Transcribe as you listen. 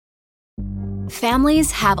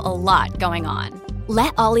Families have a lot going on.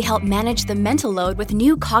 Let Ollie help manage the mental load with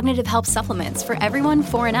new cognitive help supplements for everyone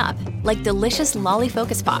 4 and up, like delicious Lolly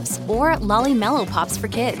Focus Pops or Lolly Mellow Pops for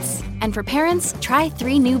kids. And for parents, try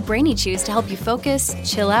 3 new Brainy Chews to help you focus,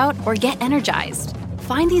 chill out, or get energized.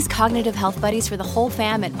 Find these cognitive health buddies for the whole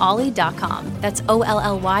fam at ollie.com. That's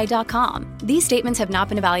OLLY.com. These statements have not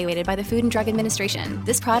been evaluated by the Food and Drug Administration.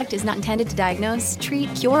 This product is not intended to diagnose,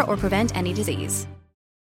 treat, cure, or prevent any disease.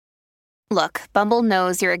 Look, Bumble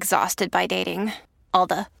knows you're exhausted by dating. All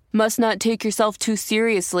the, must not take yourself too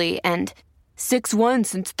seriously, and 6'1"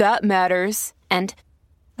 since that matters, and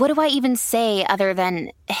what do I even say other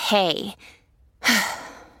than, hey?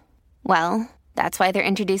 Well, that's why they're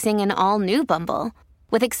introducing an all-new Bumble,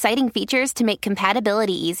 with exciting features to make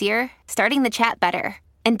compatibility easier, starting the chat better,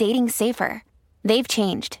 and dating safer. They've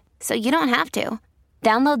changed, so you don't have to.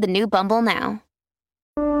 Download the new Bumble now.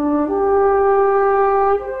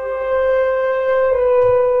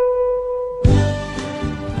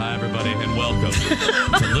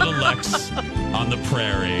 To Little Lex on the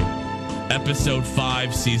Prairie, Episode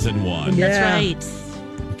 5, Season 1. Yeah. That's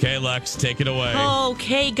right. Okay, Lex, take it away.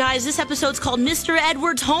 Okay, guys, this episode's called Mr.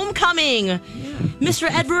 Edwards' Homecoming. Yeah. Mr.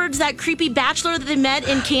 Edwards, that creepy bachelor that they met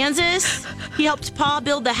in Kansas, he helped Pa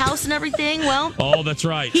build the house and everything. Well, oh, that's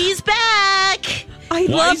right. He's back. I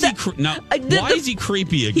love that. Why is he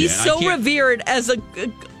creepy again? He's so revered as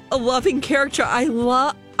a loving character. I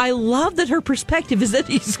love that her perspective is that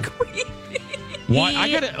he's creepy. Why?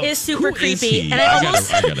 He is super creepy. And I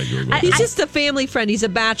gotta Google. He's just a family friend. He's a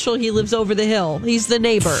bachelor. He lives over the hill. He's the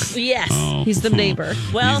neighbor. Yes. Oh. He's the neighbor.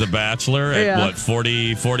 Well, he's a bachelor at what,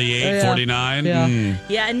 40, 48, 49? Yeah.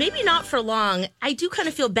 Yeah, and maybe not for long. I do kind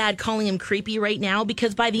of feel bad calling him creepy right now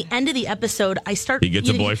because by the end of the episode, He gets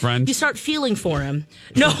a boyfriend? You start feeling for him.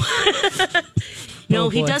 No. No,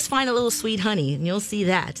 he does find a little sweet honey, and you'll see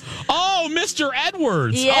that. Oh, Mr.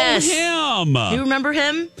 Edwards. Yes. Oh, him. Do you remember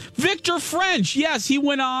him? Victor French. Yes, he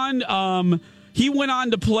went on. He went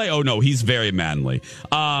on to play. Oh no, he's very manly.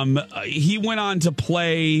 He went on to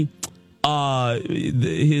play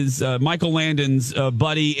his Michael Landon's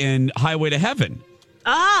buddy in Highway to Heaven.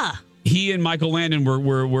 Ah. He and Michael Landon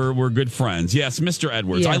were good friends. Yes, Mr.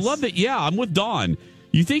 Edwards. Yes. I love that. Yeah, I'm with Dawn.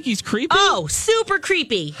 You think he's creepy? Oh, super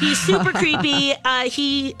creepy. He's super creepy.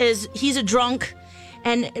 He's a drunk.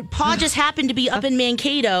 And Pa just happened to be up in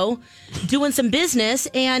Mankato doing some business,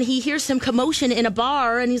 and he hears some commotion in a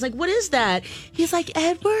bar, and he's like, what is that? He's like,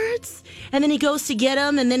 Edwards? And then he goes to get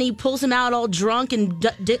him, and then he pulls him out all drunk and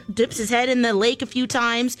dips his head in the lake a few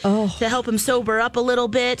times to help him sober up a little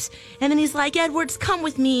bit. And then he's like, Edwards, come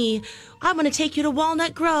with me. I'm going to take you to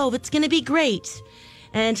Walnut Grove. It's going to be great.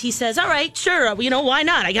 And he says, all right, sure, why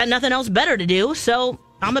not? I got nothing else better to do, so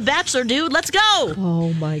I'm a bachelor, dude. Let's go.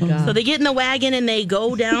 Oh, my God. So they get in the wagon and they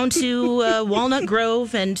go down to Walnut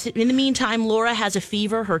Grove. And in the meantime, Laura has a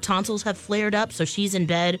fever. Her tonsils have flared up, so she's in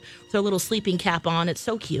bed with her little sleeping cap on. It's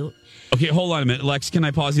so cute. Okay, hold on a minute. Lex, can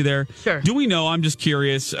I pause you there? Sure. Do we know, I'm just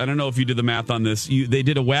curious, I don't know if you did the math on this, they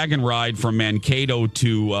did a wagon ride from Mankato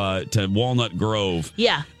to Walnut Grove.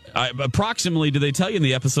 Yeah. Approximately, did they tell you in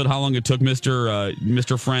the episode how long it took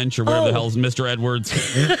Mr. French or whatever the hell's Mr. Edwards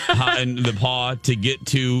and the Pa to get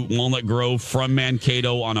to Walnut Grove from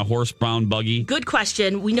Mankato on a horse-bound buggy? Good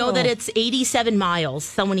question. We know that it's 87 miles.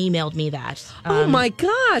 Someone emailed me that. Oh, my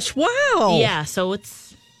gosh. Wow. Yeah, so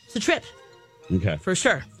it's a trip. Okay. For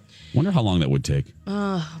sure. Wonder how long that would take.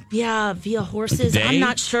 Yeah, via horses. Like a day? I'm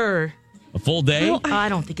not sure. A full day? Well, I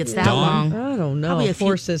don't think it's that Dawn? long. I don't know. Probably a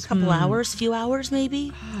horses. couple hours, few hours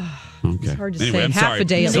maybe. Okay. It's hard to Anyway, say. I'm Half sorry. a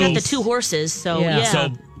day at They got least. the 2 horses, so Yeah. yeah.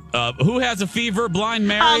 So, who has a fever? Blind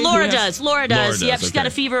Mary? Laura Who has- does. Laura does. Yep, she's okay. got a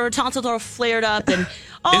fever. Her tonsils are flared up, and Is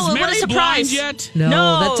what Mary a surprise! blind yet? No,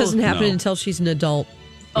 No. that doesn't happen No. until she's an adult.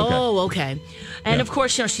 Oh, okay. And Yeah. of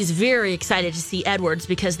course, she's very excited to see Edwards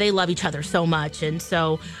because they love each other so much. And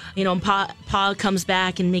so, Pa comes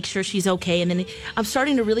back and makes sure she's okay. And then I'm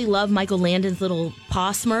starting to really love Michael Landon's little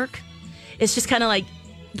Pa smirk. It's just kind of like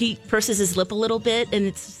he purses his lip a little bit, and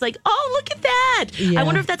it's just like, oh, look at that. Yeah. I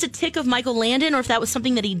wonder if that's a tick of Michael Landon or if that was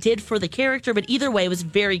something that he did for the character. But either way, it was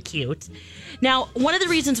very cute. Now, one of the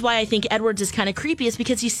reasons why I think Edwards is kind of creepy is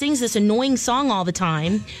because he sings this annoying song all the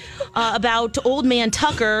time about old man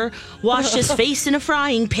Tucker washed his face in a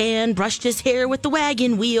frying pan, brushed his hair with the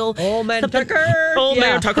wagon wheel. Old man Tucker. Old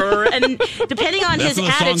man Tucker. And depending on That's his what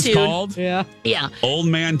the song's attitude. called? Yeah. Yeah. Old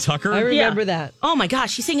Man Tucker? I remember Yeah. that. Oh my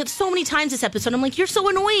gosh, he's saying it so many times this episode. I'm like, you're so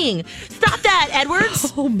annoying. Stop that,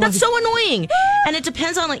 Edwards. That's so annoying. And it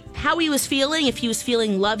depends on how he was feeling. If he was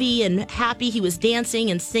feeling lovey and happy, he was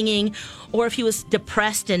dancing and singing. Or if he was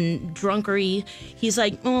depressed and drunkery, he's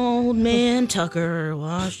like, old man Tucker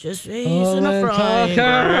washed his face in a frying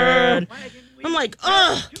pan. I'm like,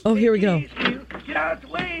 ugh. Oh, here we go. Get out the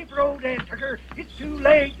way for old Dan Tucker. It's too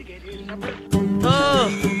late to get in the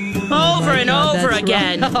Oh, over and over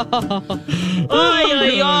again. Oy,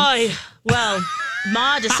 oy, oy. Well,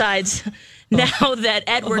 Ma decides now that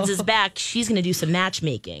Edwards is back, she's going to do some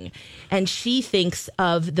matchmaking. And she thinks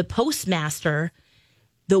of the postmaster,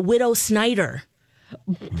 the widow Snyder.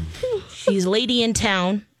 She's lady in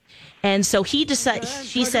town. And so he decides,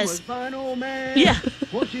 she says, fine old man. yeah.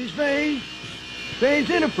 What's his face? Face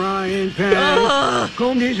in a frying pan.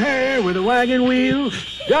 Combed his hair with a wagon wheel.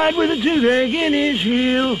 Died with a toothache in his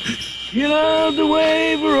heel. He loved the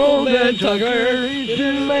way for old Dan Tucker. It's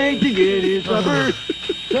too late to get his supper.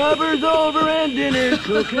 Supper's over and dinner's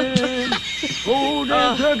cooking. Old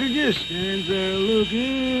Dan Tucker just stands there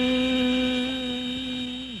looking.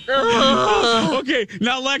 Okay,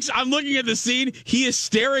 now Lex, I'm looking at the scene. He is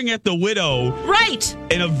staring at the widow Right.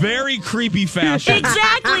 in a very creepy fashion.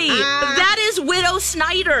 Exactly. That is Widow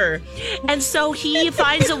Snyder. And so he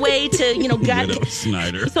finds a way to, Widow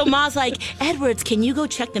Snyder. So Ma's like, Edwards, can you go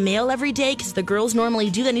check the mail every day? Because the girls normally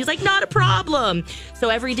do that. And he's like, not a problem. So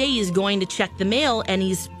every day he's going to check the mail and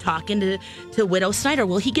he's talking to Widow Snyder.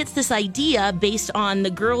 Well, he gets this idea based on the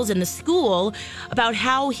girls in the school about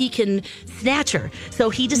how he can snatch her. So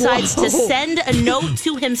he decides to send a note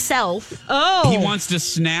to himself. He wants to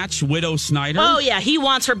snatch Widow Snyder? Oh, yeah. He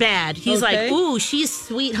wants her bad. He's Okay. like, ooh, she's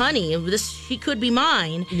sweet honey. She could be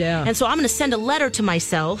mine. Yeah. And so I'm going to send a letter to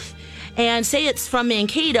myself and say it's from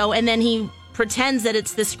Mankato. And then he pretends that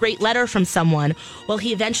it's this great letter from someone. Well,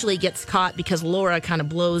 he eventually gets caught because Laura kind of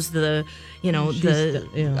blows the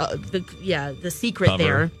secret Cover.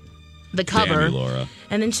 there. The cover. Danny Laura.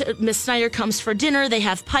 And then Miss Snyder comes for dinner. They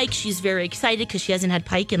have Pike. She's very excited because she hasn't had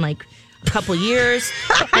Pike in like a couple years.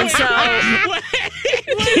 And so,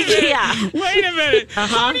 yeah. Wait a minute.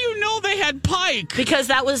 How do you know they had pike? Because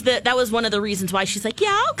that was one of the reasons why she's like,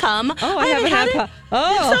 yeah, I'll come. Oh, I haven't had it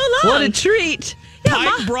Oh, in so long. what a treat.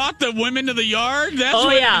 Pike brought the women to the yard? That's Oh,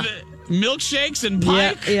 what yeah. Milkshakes and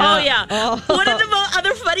pike? Oh, yeah. One of the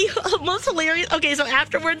other funny, most hilarious. Okay, so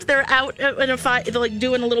afterwards they're out in a fire, they're like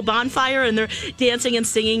doing a little bonfire and they're dancing and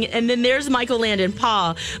singing. And then there's Michael Landon,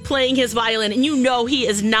 Pa, playing his violin. And he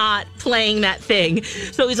is not playing that thing.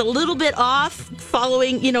 So he's a little bit off,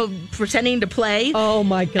 following, pretending to play. Oh,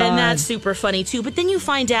 my God. And that's super funny, too. But then you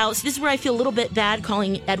find out, so this is where I feel a little bit bad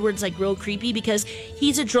calling Edwards like real creepy because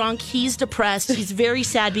he's a drunk, he's depressed, he's very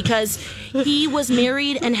sad because he was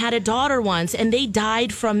married and had a daughter once and they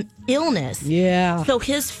died from illness. Yeah. So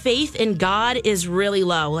his faith in God is really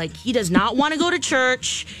low. Like he does not want to go to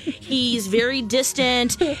church. He's very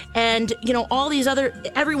distant. And, all these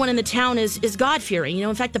everyone in the town is God-fearing.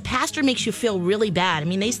 In fact, the pastor makes you feel really bad. I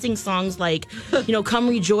mean, they sing songs like, come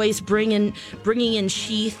rejoice, bringing in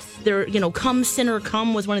sheaths. They're, come sinner,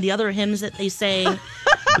 come was one of the other hymns that they sang.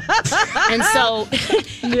 And so,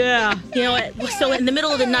 Yeah. so in the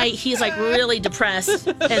middle of the night, he's like really depressed.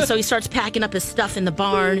 And so he starts packing up his stuff in the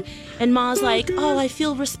barn. And Ma's like, oh, I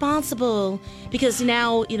feel responsible because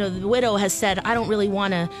now, the widow has said, I don't really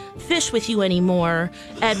want to fish with you anymore,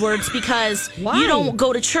 Edwards, because Why? you don't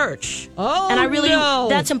go to church. Oh, and I really, no.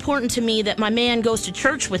 that's important to me that my man goes to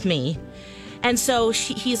church with me. And so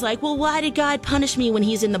he's like, well, why did God punish me when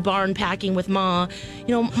he's in the barn packing with Ma?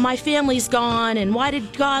 My family's gone, and why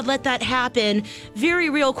did God let that happen?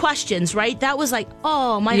 Very real questions, right? That was like,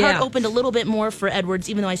 my heart opened a little bit more for Edwards,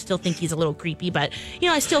 even though I still think he's a little creepy. But,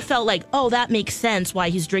 I still felt like, that makes sense why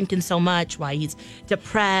he's drinking so much, why he's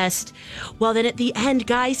depressed. Well, then at the end,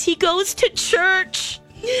 guys, he goes to church.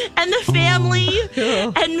 And the family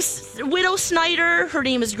and Widow Snyder, her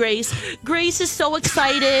name is Grace. Grace is so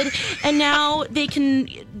excited, and now they can,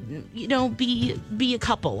 be a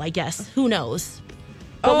couple. I guess. Who knows?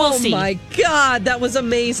 But we'll see. Oh my God, that was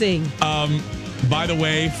amazing. By the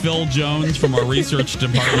way, Phil Jones from our research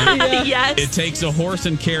department. Yes. It takes a horse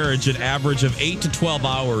and carriage an average of 8 to 12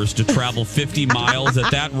 hours to travel 50 miles. At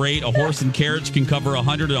that rate, a horse and carriage can cover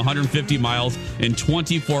 100 to 150 miles in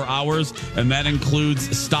 24 hours, and that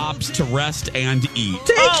includes stops to rest and eat.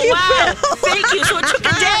 Thank you, wow. Phil. Thank you. So it took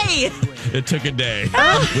a day. It took a day.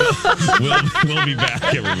 We'll be back,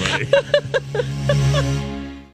 everybody.